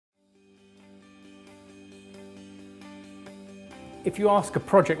If you ask a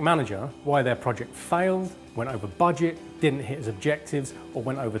project manager why their project failed, went over budget, didn't hit its objectives, or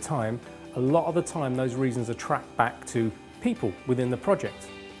went over time, a lot of the time those reasons are tracked back to people within the project.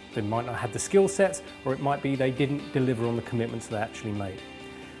 They might not have the skill sets, or it might be they didn't deliver on the commitments they actually made.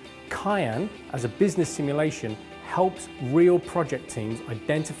 Cayenne, as a business simulation, helps real project teams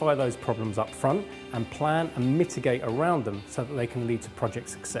identify those problems up front and plan and mitigate around them so that they can lead to project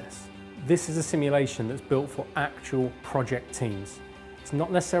success. This is a simulation that's built for actual project teams. It's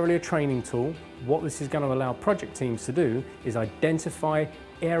not necessarily a training tool. What this is going to allow project teams to do is identify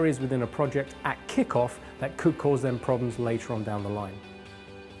areas within a project at kickoff that could cause them problems later on down the line.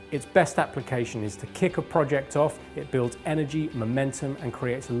 Its best application is to kick a project off. It builds energy, momentum, and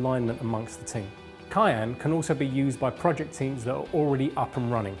creates alignment amongst the team. Cayenne can also be used by project teams that are already up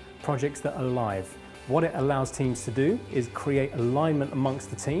and running, projects that are live. What it allows teams to do is create alignment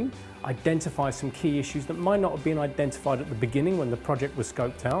amongst the team, identify some key issues that might not have been identified at the beginning when the project was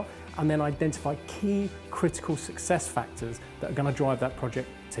scoped out, and then identify key critical success factors that are going to drive that project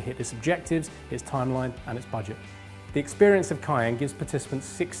to hit its objectives, its timeline, and its budget. The experience of Cayenne gives participants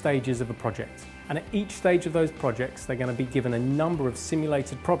 6 stages of a project, and at each stage of those projects they're going to be given a number of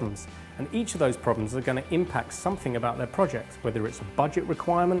simulated problems, and each of those problems are going to impact something about their project, whether it's a budget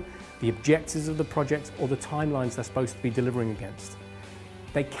requirement, the objectives of the project, or the timelines they're supposed to be delivering against.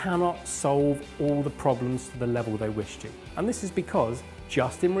 They cannot solve all the problems to the level they wish to, and this is because,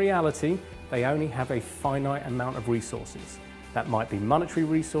 just in reality, they only have a finite amount of resources. That might be monetary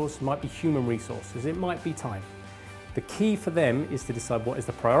resource, might be human resources, it might be time. The key for them is to decide what is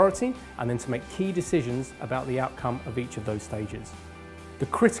the priority and then to make key decisions about the outcome of each of those stages. The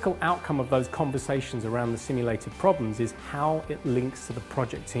critical outcome of those conversations around the simulated problems is how it links to the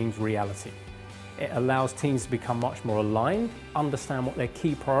project team's reality. It allows teams to become much more aligned, understand what their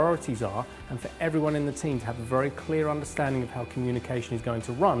key priorities are, and for everyone in the team to have a very clear understanding of how communication is going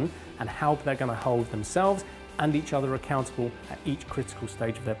to run and how they're going to hold themselves and each other accountable at each critical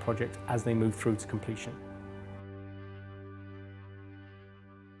stage of their project as they move through to completion.